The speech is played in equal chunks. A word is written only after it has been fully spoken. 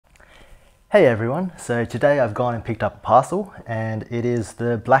Hey everyone, so today I've gone and picked up a parcel and it is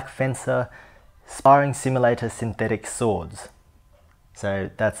the BlackFencer Sparring Simulator Synthetic Swords. So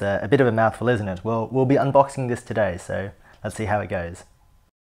that's a bit of a mouthful, isn't it? Well, we'll be unboxing this today, so let's see how it goes.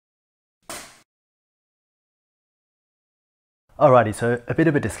 Alrighty, so a bit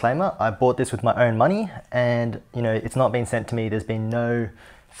of a disclaimer, I bought this with my own money and it's not been sent to me, there's been no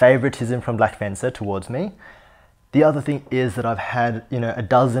favoritism from BlackFencer towards me. The other thing is that I've had a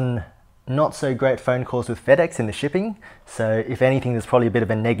dozen not so great phone calls with FedEx in the shipping, so if anything there's probably a bit of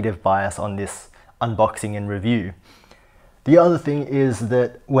a negative bias on this unboxing and review. The other thing is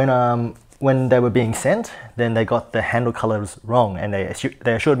that when they were being sent, then they got the handle colors wrong and they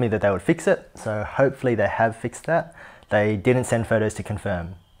assured me that they would fix it, so hopefully they have fixed that. They didn't send photos to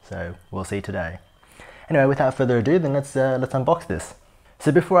confirm, so we'll see today. Anyway, without further ado, then let's unbox this.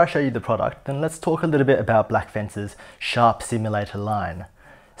 So before I show you the product, then let's talk a little bit about BlackFencer's Sharp Simulator line.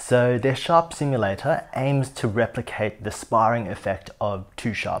 So their Sharp Simulator aims to replicate the sparring effect of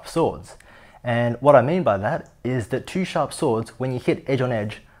two sharp swords. And what I mean by that is that two sharp swords, when you hit edge on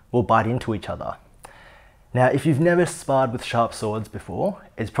edge, will bite into each other. Now, if you've never sparred with sharp swords before,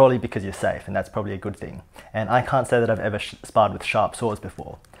 it's probably because you're safe, and that's probably a good thing. And I can't say that I've ever sparred with sharp swords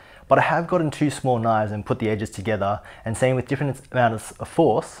before. But I have gotten two small knives and put the edges together, and same with different amounts of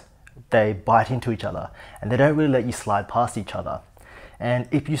force, they bite into each other, and they don't really let you slide past each other. And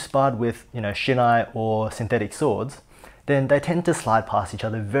if you sparred with, shinai or synthetic swords, then they tend to slide past each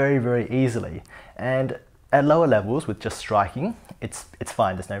other very, very easily. And at lower levels with just striking, it's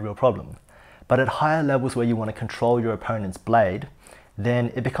fine, there's no real problem. But at higher levels where you want to control your opponent's blade,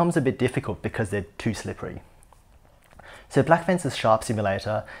 then it becomes a bit difficult because they're too slippery. So BlackFencer's Sharp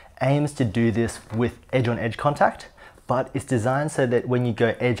Simulator aims to do this with edge-on-edge contact, but it's designed so that when you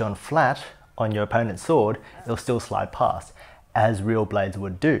go edge on flat on your opponent's sword, it'll still slide past, as real blades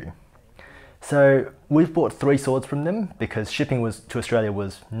would do. So we've bought 3 swords from them because shipping to Australia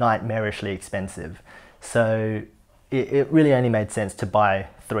was nightmarishly expensive. So it really only made sense to buy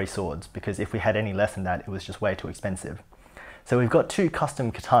 3 swords because if we had any less than that, it was just way too expensive. So we've got 2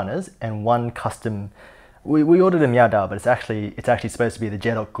 custom katanas and 1 custom, we ordered a Miao, but it's actually supposed to be the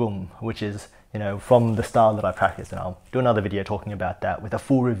jedok, which is from the style that I practice, and I'll do another video talking about that with a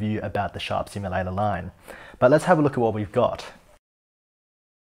full review about the Sharp Simulator line. But let's have a look at what we've got.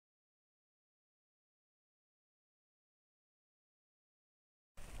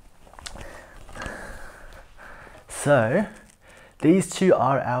 So these 2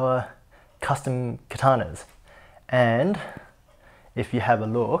 are our custom katanas, and if you have a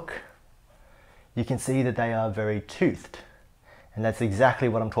look, you can see that they are very toothed, and that's exactly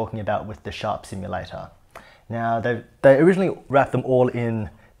what I'm talking about with the Sharp Simulator. Now they originally wrapped them all in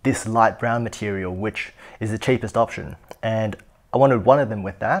this light brown material, which is the cheapest option, and I wanted one of them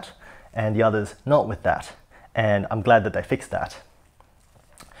with that and the others not with that, and I'm glad that they fixed that.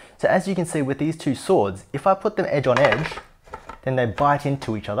 So as you can see with these 2 swords, if I put them edge on edge, then they bite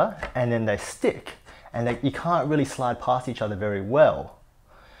into each other and then they stick, and you can't really slide past each other very well.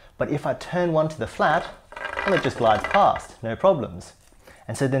 But if I turn one to the flat, well, it just glides past, no problems.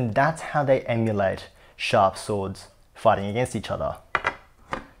 And so then that's how they emulate sharp swords fighting against each other.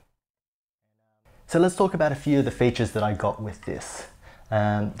 So let's talk about a few of the features that I got with this.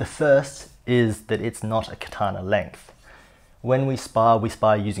 The first is that it's not a katana length. When we spar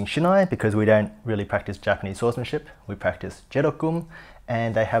using shinai because we don't really practice Japanese swordsmanship. We practice jedok,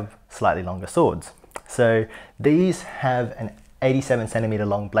 and they have slightly longer swords. So these have an 87 centimeter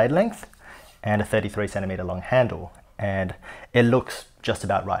long blade length and a 33 centimeter long handle, and it looks just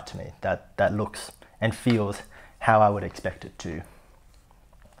about right to me. That looks and feels how I would expect it to.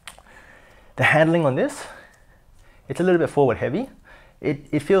 The handling on this, it's a little bit forward heavy.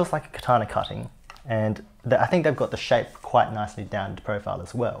 It feels like a katana cutting, and I think they've got the shape quite nicely down to profile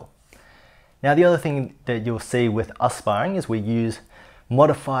as well. Now the other thing that you'll see with us sparring is we use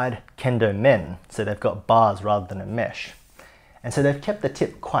modified kendo men, so they've got bars rather than a mesh. And so they've kept the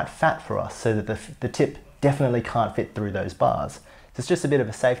tip quite fat for us so that the tip definitely can't fit through those bars. So it's just a bit of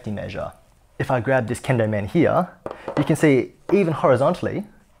a safety measure. If I grab this kendo men here, you can see even horizontally,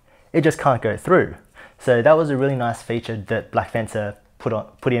 it just can't go through. So that was a really nice feature that BlackFencer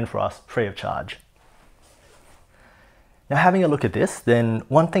put in for us free of charge. Now having a look at this, then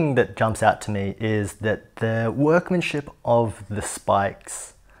one thing that jumps out to me is that the workmanship of the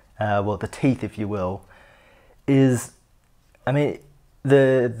spikes, well the teeth if you will, is, I mean,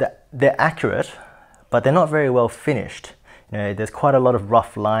 they're accurate, but they're not very well finished. There's quite a lot of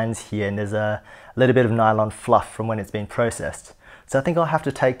rough lines here, and there's a little bit of nylon fluff from when it's been processed. So I think I'll have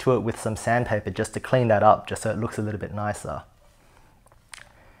to take to it with some sandpaper just to clean that up, just so it looks a little bit nicer.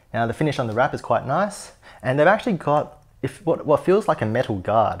 Now the finish on the wrap is quite nice, and they've actually got what feels like a metal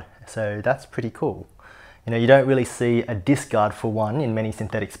guard, so that's pretty cool. You know, you don't really see a disc guard for one in many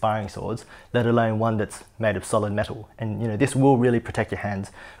synthetic sparring swords, let alone one that's made of solid metal. And you know, this will really protect your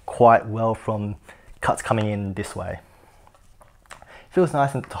hands quite well from cuts coming in this way. Feels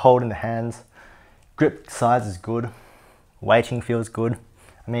nice to hold in the hands. Grip size is good. Weighting feels good.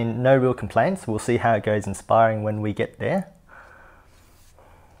 I mean, no real complaints. We'll see how it goes in sparring when we get there.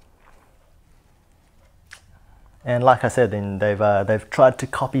 And like I said, then they've tried to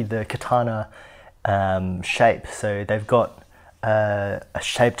copy the katana shape. So they've got a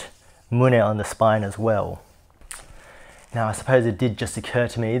shaped mune on the spine as well. Now I suppose it did just occur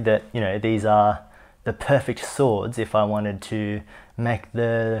to me that, you know, these are the perfect swords if I wanted to make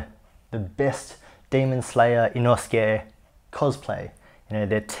the best Demon Slayer Inosuke cosplay. You know,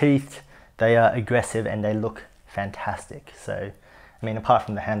 their teeth, they are aggressive and they look fantastic. So, I mean, apart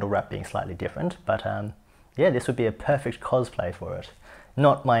from the handle wrap being slightly different, but yeah, this would be a perfect cosplay for it.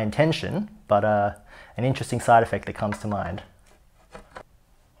 Not my intention, but an interesting side effect that comes to mind.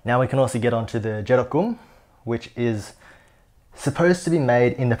 Now we can also get onto the jedok, which is supposed to be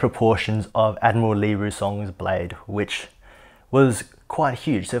made in the proportions of Admiral Li Rusong's blade, which was quite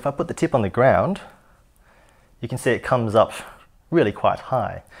huge. So if I put the tip on the ground, you can see it comes up really quite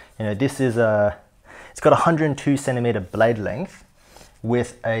high. You know, this is it's got 102 centimeter blade length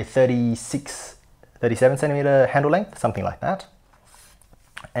with a 37 centimeter handle length, something like that.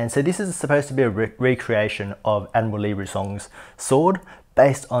 And so this is supposed to be a recreation of Admiral Li Rusong's sword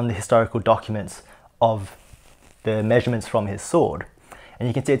based on the historical documents of the measurements from his sword. And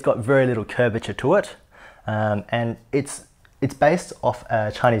you can see it's got very little curvature to it. And it's based off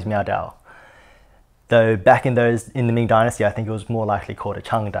a Chinese Miao. Though back in the Ming Dynasty, I think it was more likely called a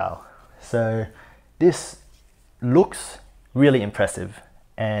Changdao. So this looks really impressive.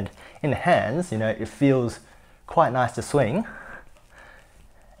 And in the hands, you know, it feels quite nice to swing.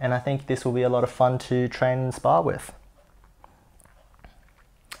 And I think this will be a lot of fun to train and spar with.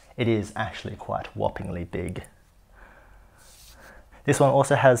 It is actually quite whoppingly big. This one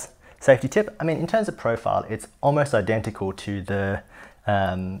also has safety tip. I mean, in terms of profile, it's almost identical to the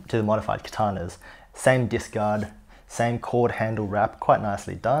modified katanas. Same disc guard, same cord handle wrap, quite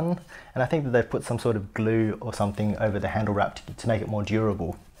nicely done. And I think that they've put some sort of glue or something over the handle wrap to make it more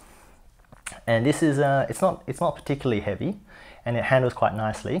durable. And this is it's not particularly heavy, and it handles quite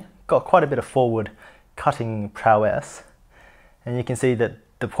nicely. Got quite a bit of forward cutting prowess, and you can see that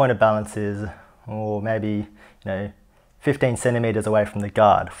the point of balance is, or maybe, you know, 15 centimeters away from the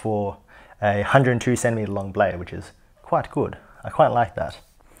guard for a 102 centimeter long blade, which is quite good. I quite like that.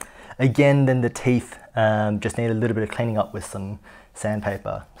 Again, then the teeth just need a little bit of cleaning up with some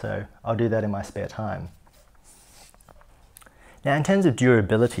sandpaper, so I'll do that in my spare time. Now, in terms of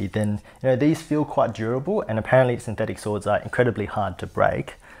durability, then, you know, these feel quite durable, and apparently synthetic swords are incredibly hard to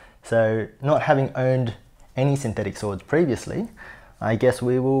break. So, not having owned any synthetic swords previously, I guess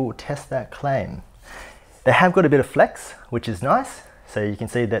we will test that claim. They have got a bit of flex, which is nice. So you can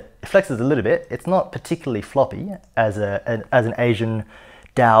see that it flexes a little bit. It's not particularly floppy, as an Asian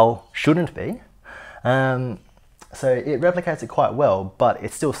dao shouldn't be. So it replicates it quite well, but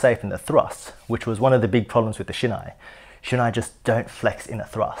it's still safe in the thrust, which was one of the big problems with the shinai. Shinai just don't flex in a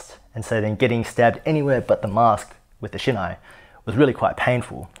thrust. And so then getting stabbed anywhere but the mask with the shinai was really quite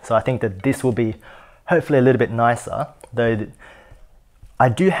painful. So I think that this will be hopefully a little bit nicer, though I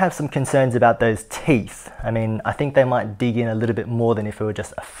do have some concerns about those teeth. I mean, I think they might dig in a little bit more than if it were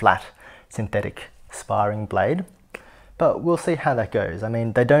just a flat synthetic sparring blade. But we'll see how that goes. I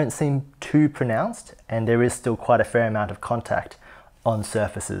mean, they don't seem too pronounced, and there is still quite a fair amount of contact on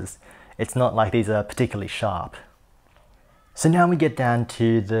surfaces. It's not like these are particularly sharp. So now we get down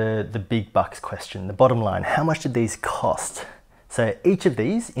to the big bucks question, the bottom line. How much did these cost? So each of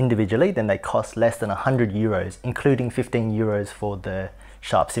these individually, then they cost less than 100 euros, including 15 euros for the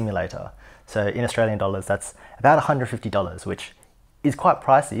Sharp simulator. So in Australian dollars, that's about $150, which is quite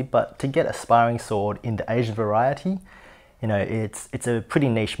pricey, but to get a sparring sword in the Asian variety, you know, it's a pretty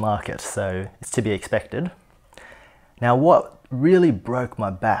niche market, so it's to be expected. Now, what really broke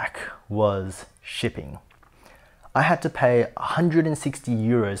my back was shipping. I had to pay 160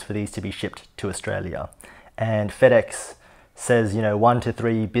 euros for these to be shipped to Australia, and FedEx says, you know, 1 to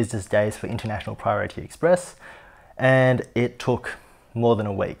 3 business days for International Priority Express, and it took more than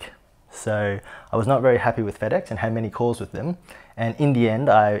a week. So I was not very happy with FedEx and had many calls with them. And in the end,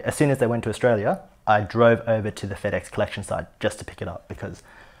 as soon as they went to Australia, I drove over to the FedEx collection site just to pick it up, because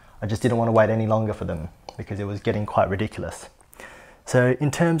I just didn't want to wait any longer for them, because it was getting quite ridiculous. So in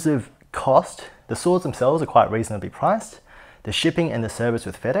terms of cost, the swords themselves are quite reasonably priced. the shipping and the service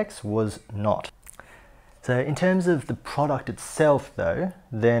with FedEx was not. So in terms of the product itself though,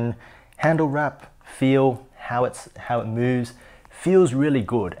 then handle wrap, feel, how it moves, feels really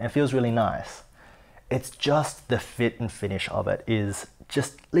good and feels really nice. It's just the fit and finish of it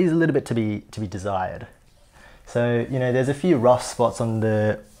just leaves a little bit to be desired. So, you know, there's a few rough spots on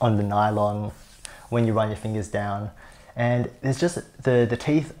the nylon when you run your fingers down, and there's just the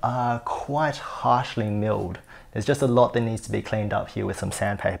teeth are quite harshly milled. There's just a lot that needs to be cleaned up here with some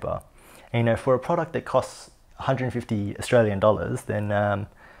sandpaper. And, you know, for a product that costs 150 Australian dollars, then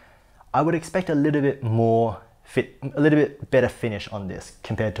I would expect a little bit more fit, a little bit better finish on this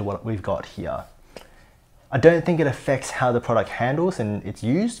compared to what we've got here. I don't think it affects how the product handles and it's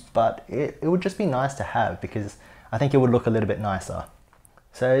used, but it would just be nice to have because I think it would look a little bit nicer.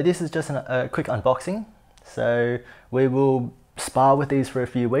 So this is just a quick unboxing. So we will spar with these for a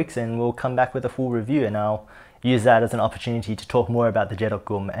few weeks and we'll come back with a full review, and I'll use that as an opportunity to talk more about the jedok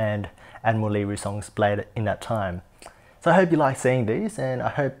geom and Admiral Lee Rusong's blade in that time. So I hope you like seeing these, and I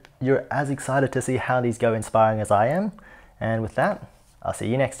hope you're as excited to see how these go in sparring as I am. And with that, I'll see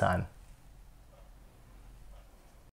you next time.